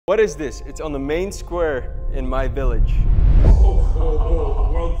What is this? It's on the main square in my village.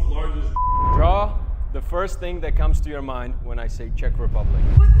 World's largest. Draw the first thing that comes to your mind when I say Czech Republic.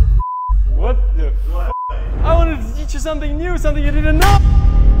 What the f***? I wanted to teach you something new, something you didn't know!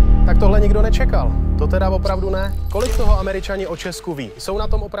 Tak tohle nikdo nečekal. To teda opravdu ne. Kolik toho Američani o Česku ví? Jsou na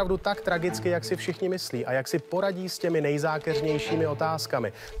tom opravdu tak tragicky, jak si všichni myslí a jak si poradí s těmi nejzákeřnějšími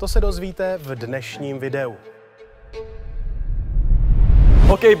otázkami? To se dozvíte v dnešním videu.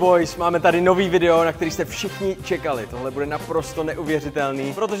 OK boys, máme tady nový video, na který jste všichni čekali. Tohle bude naprosto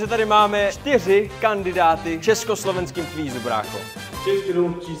neuvěřitelný, protože tady máme 4 kandidáty v československém kvízu, brácho. Česky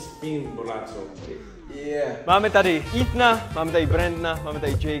don't spin, brácho. Yeah. Máme tady Ethna, máme tady Brandna, máme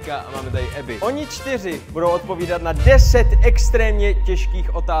tady Jakea a máme tady Abby. Oni 4 budou odpovídat na 10 extrémně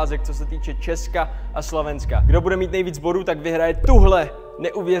těžkých otázek, co se týče Česka a Slovenska. Kdo bude mít nejvíc bodů, tak vyhraje tuhle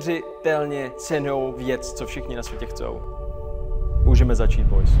neuvěřitelně cennou věc, co všichni na světě chcou. Můžeme začít,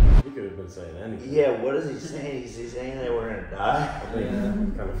 boys. Yeah, what is he saying? Is he saying that we're gonna die? I think it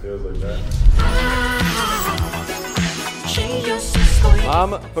kind of feels like that.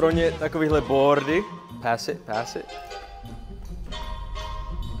 Mám pro ně takovýhle boardy. Pass it, pass it.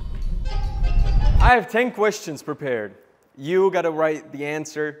 I have 10 questions prepared. You gotta write the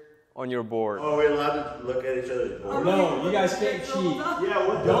answer on your board. Oh, we're allowed to look at each other's boards? No, you guys can't cheat. Yeah,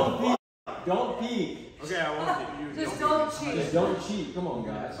 what Don't peek. Don't peek. Okay, I won't peek. Just don't cheat. Just don't cheat. Come on,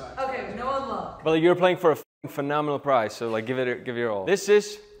 guys. Okay, no one look. But you're playing for a phenomenal prize, so like give it your all. This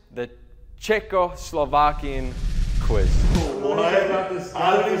is the Czechoslovakian quiz. What?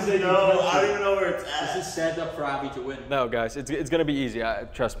 I don't even know where it's at. This is set up for Abby to win. No, guys, it's gonna be easy.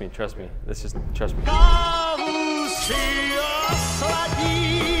 Trust me. Trust me.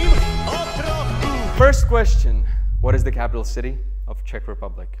 First question: what is the capital city of Czech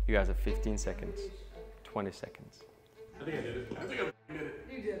Republic? You guys have 15 seconds. 20 seconds. I think I did it. I think I did it.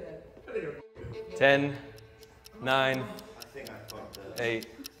 You did it. I think I did it. 10, 9, I think I fucked up. 8,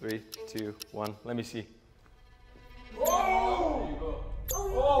 3, 2, 1. Let me see. Oh!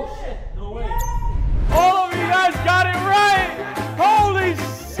 Oh shit! No way. All of you guys got it right! Holy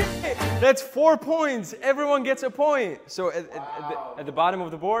shit! That's 4 points. Everyone gets a point. So at the bottom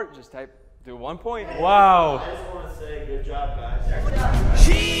of the board, just do 1 point. Wow. I just want to say good job, guys.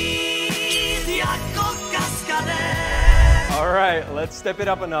 All right, let's step it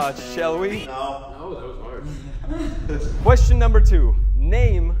up a notch, shall we? No. Oh, that was hard. Question number 2.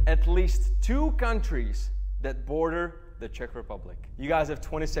 Name at least 2 countries that border the Czech Republic. You guys have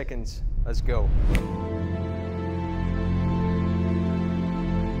 20 seconds. Let's go.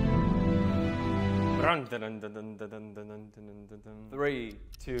 Three,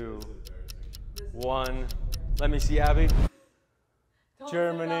 2, 1. Let me see, Abby.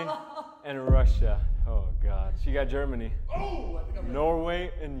 Germany and Russia. Oh God, she got Germany. Oh, I think I'm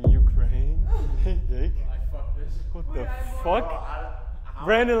Norway and Ukraine. I fucked this. What the fuck?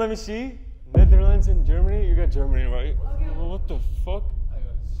 Brandon, let me see. Netherlands and Germany. You got Germany, right? What the fuck?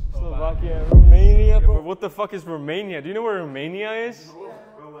 Slovakia, Romania. Bro, what the fuck is Romania? Do you know where Romania is?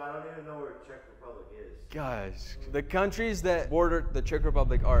 Bro, I don't even know where Czech Republic is. Guys, the countries that border the Czech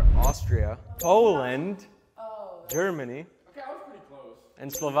Republic are Austria, Poland, Germany, Okay, I was pretty close.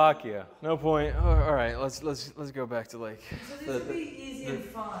 and Slovakia. No point. All right, let's go back to like. So this would be easy and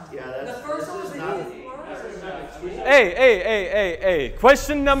fun. Yeah, that's The first one was not the easy one. Hey.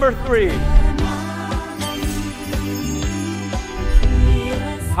 Question number 3.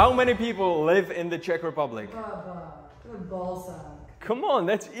 How many people live in the Czech Republic? Good ball sack. Come on,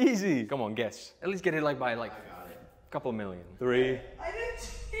 that's easy. Come on, guess. At least get it like by like a couple million. 3, I didn't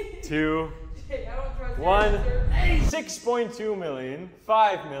cheat. 2, Hey, I don't trust 1. 6.2 million,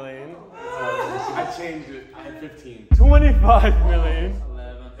 5 million, I changed it. I had 15. 25 million,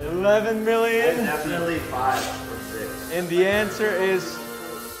 11 million. Definitely 5 or 6. And the answer is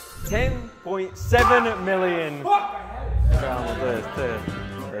 10.7 million. Kámo, to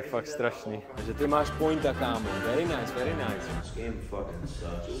je fakt strašný. Takže ty máš pointa, kámo. Very nice, very nice. This game fucking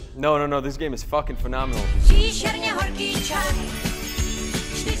sucks. No, this game is fucking phenomenal.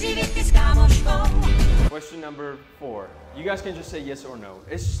 Question number 4. You guys can just say yes or no.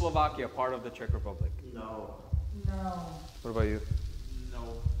 Is Slovakia part of the Czech Republic? No. No. What about you?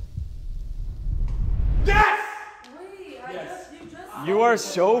 No. Wait, you just. You are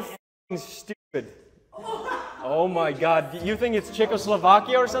so f***ing stupid. Oh my God. You think it's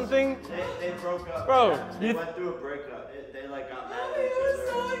Czechoslovakia or something? They broke up. Bro, They went through a breakup. They like got mad at He each was other.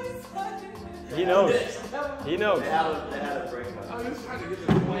 so excited. He knows. He knows. They had a breakup. I was just trying to get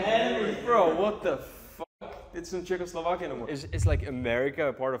this point. Bro, what the fuck? It's in Czechoslovakia anymore. It's like America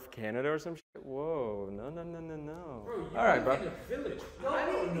a part of Canada or some shit? Whoa, no. Bro, All right, bro. in a village. I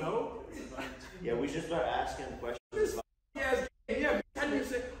don't know. Yeah, we should start asking questions. Yeah. How do you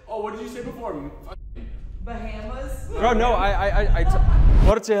say? Oh, what did you say before? Bahamas? Bro, no,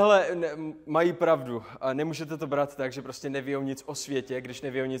 Borci, hele, mají pravdu. A nemůžete to brát tak, že prostě nevějou nic o světě, když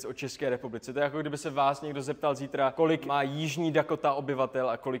nevějou nic o České republice. To je jako kdyby se vás někdo zeptal zítra, kolik má Jižní Dakota obyvatel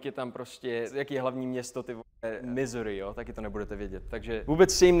a kolik je tam prostě, jaký je hlavní město, ty Missouri, jo, taky to nebudete vědět. Takže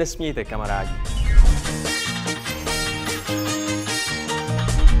vůbec se jim nesmějte, kamarádi.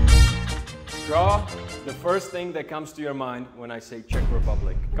 Draw the first thing that comes to your mind when I say Czech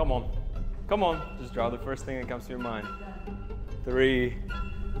Republic. Come on. Come on, just draw the first thing that comes to your mind. 3,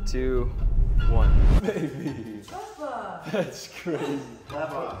 2, 1. Baby. Papa. That's crazy.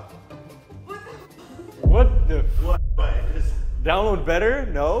 Papa. What the? What? Just... Download better?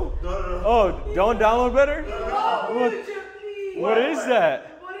 No? No. Oh, don't download better? No, What? What is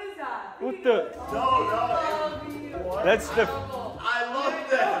that? What is that? What the? No. That's the. I love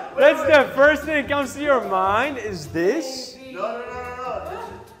that. That's the first thing that comes to your mind. Is this? No.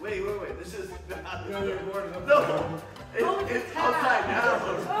 Wait. This is. No. It's upside down.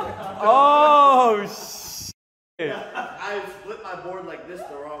 Oh shit! I split my board like this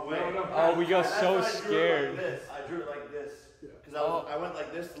the wrong way. Oh, we got That's so why I drew it scared. like this. I drew it like this. Because I went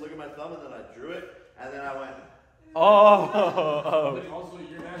like this to look at my thumb, and then I drew it, and then I went. Oh. But also,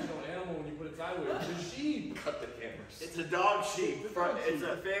 your national animal when you put it sideways. It's a sheep. Cut the cameras. It's a dog sheep. It's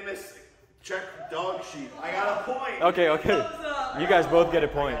a famous Czech dog sheep. I got a point. Okay. You guys both get a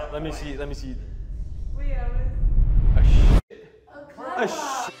point. Let me see. Wait, A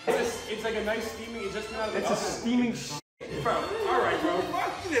shit. a It's like a nice steaming. It just came out of the It's a oven. steaming shit. Bro, all right, bro.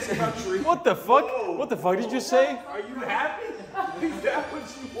 Fuck this country. What the fuck? What the fuck did you just say? Are you happy? Is that what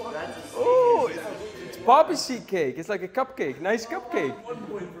you want? That's a Oh, it's poppy seed cake. It's like a cupcake. Nice cupcake. 1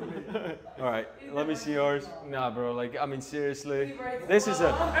 point for me. All right, let me see yours. Nah, bro. Like, I mean, seriously. That's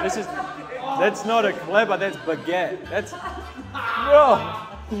not a cleba. That's baguette. That's, bro.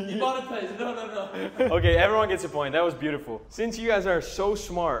 No. Okay, everyone gets a point. That was beautiful. Since you guys are so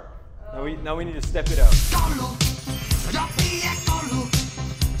smart, now we need to step it up.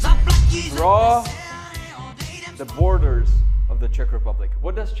 Draw the borders of the Czech Republic.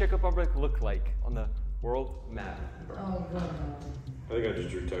 What does Czech Republic look like on the world map? Oh, God. I think I just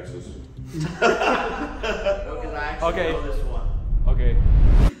drew Texas. No, because I actually know this one. Okay.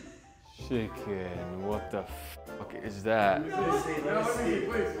 Chicken. What the fuck is that? Let me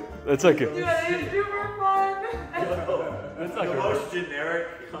see. That's like a. Dude, I didn't do for fun. That's like The a. most generic.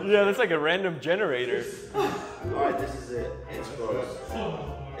 Yeah, that's like a random generator. Alright, this is it. It's close.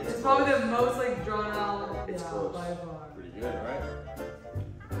 It's probably the most like drawn out. It's yeah, close. by far. Pretty good, right?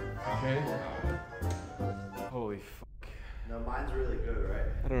 Okay. Holy fuck. No, mine's really good, right?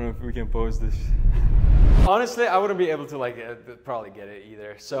 I don't know if we can pose this. Honestly, I wouldn't be able to probably get it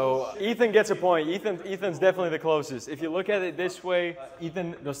either. So Ethan gets a point. Ethan's definitely the closest. If you look at it this way,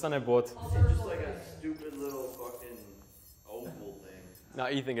 Ethan dostane bod. It's just like a stupid little fucking oval thing. Now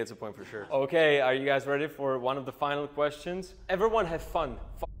Ethan gets a point for sure. Okay, are you guys ready for one of the final questions? Everyone have fun.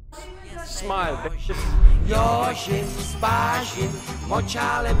 Smile.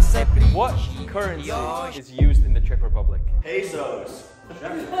 What currency is used in the Czech Republic? Pesos.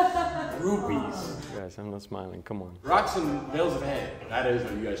 Rupees. Guys, I'm not smiling. Come on. Rocks and bales of hay. That is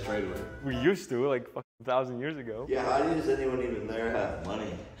what you guys trade with. We used to, like, 1,000 years ago. Yeah, how does anyone even there have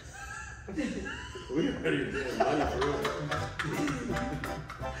money? We already did money for real.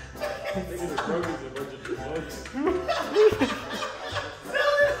 Niggas are broke as a bunch of blokes.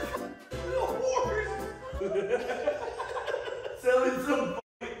 Selling some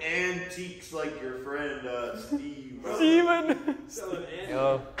antiques like your friend Steve. Steven!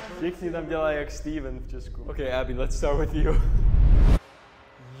 Jo, všichni tam dělají jak Steven v Česku. Okay, Abby, let's start with you.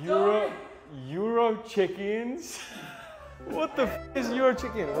 Euro chickens? What the f is Euro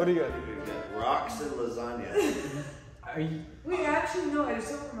chicken? What do you got? Rocks and lasagna. Wait, actually, no, I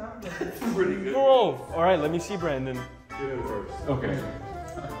just don't remember. Pretty good. Bro! Alright, let me see Brandon. Get in first. Okay.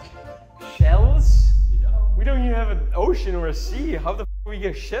 Shells? We don't even have an ocean or a sea. How the f do we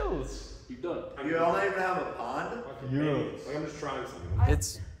get shells? You done. You don't even have a pond? Euros. Like I'm just trying something.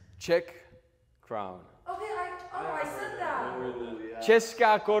 It's Czech crown. Okay, I said that.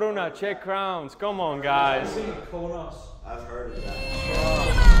 Česká koruna, Czech crowns. Come on, guys. I've heard of that.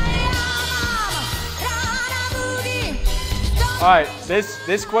 All right,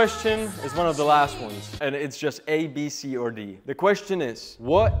 this question is one of the last ones, and it's just A, B, C, or D. The question is,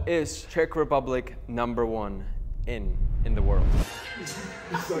 what is Czech Republic #1 in the world?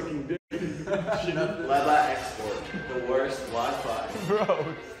 Sucking dick. Leva export. The worst Wi-Fi. Bro,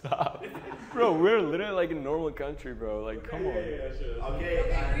 stop. Bro, we're literally like a normal country, bro. Like, come on. Okay, Okay,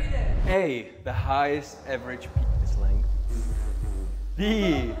 read it. A, the highest average penis length.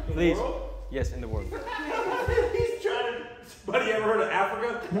 B, please. Yes, in the world. He's trying to. Buddy, ever heard of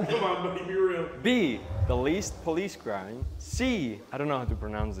Africa? Come on, buddy, be real. B, the least police crime. C, I don't know how to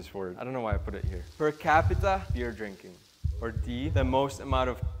pronounce this word. I don't know why I put it here. Per capita beer drinking. Or D, the most amount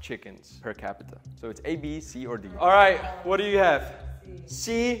of chickens per capita. So it's A, B, C, or D. All right, what do you have?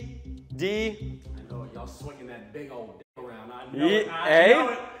 C, D. I know, y'all swinging that big old dick around. I E, know it.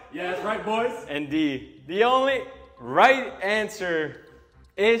 A? Yeah, that's right, boys. And D. The only right answer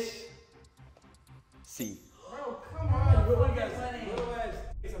is C. Bro, come on. What you guys?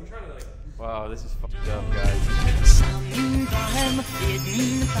 I'm trying to like. Wow, this is fucked up, guys.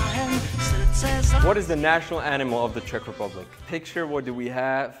 What is the national animal of the Czech Republic? Picture, what do we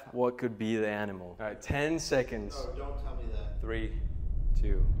have? What could be the animal? All right, 10 seconds. Oh, don't tell me that. 3,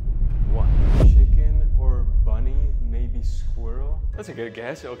 2, 1. Chicken or bunny, maybe squirrel? That's a good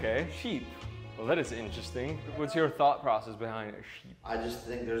guess, okay. Sheep. Well, that is interesting. What's your thought process behind a sheep? I just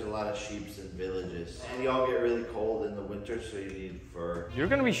think there's a lot of sheeps in villages. And y'all get really cold in the winter, so you need fur. You're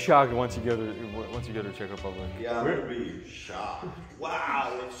gonna be shocked once you go to Czech Republic. Yeah, I'm gonna be shocked.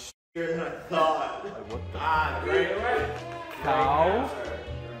 Wow, it's shittier than I thought. Like, what the? Ah, great. Cow?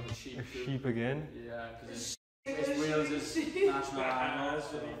 A sheep. A sheep again? Yeah, because it's real, it's national animals.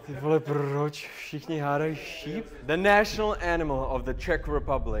 Ty vole, proč všichni hádají sheep? The national animal of the Czech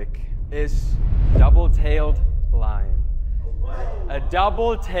Republic is double-tailed lion. What? A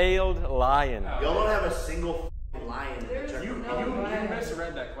double-tailed lion. Y'all don't have a single lion in the Czech You Republic.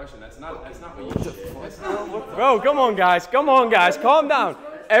 misread that question. That's not what you should. That's not what Bro, come on guys, calm down. That's not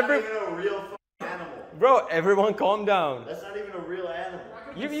even a real animal. Bro, everyone calm down. That's not even a real animal.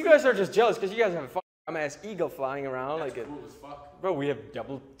 You guys are just jealous because you guys have a fucking ass eagle flying around like it. cool as fuck. Bro, we have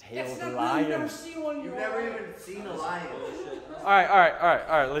double-tailed lions. You've never even seen a lion. All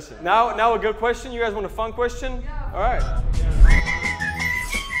right, listen. Now a good question. You guys want a fun question? Yeah. All right.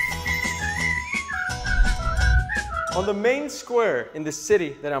 On the main square in the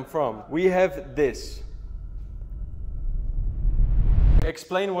city that I'm from, we have this.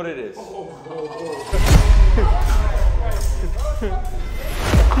 Explain what it is.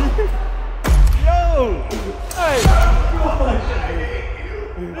 Yo! Hey!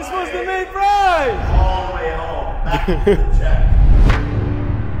 This was the main prize! All the way home. Back to the Czech.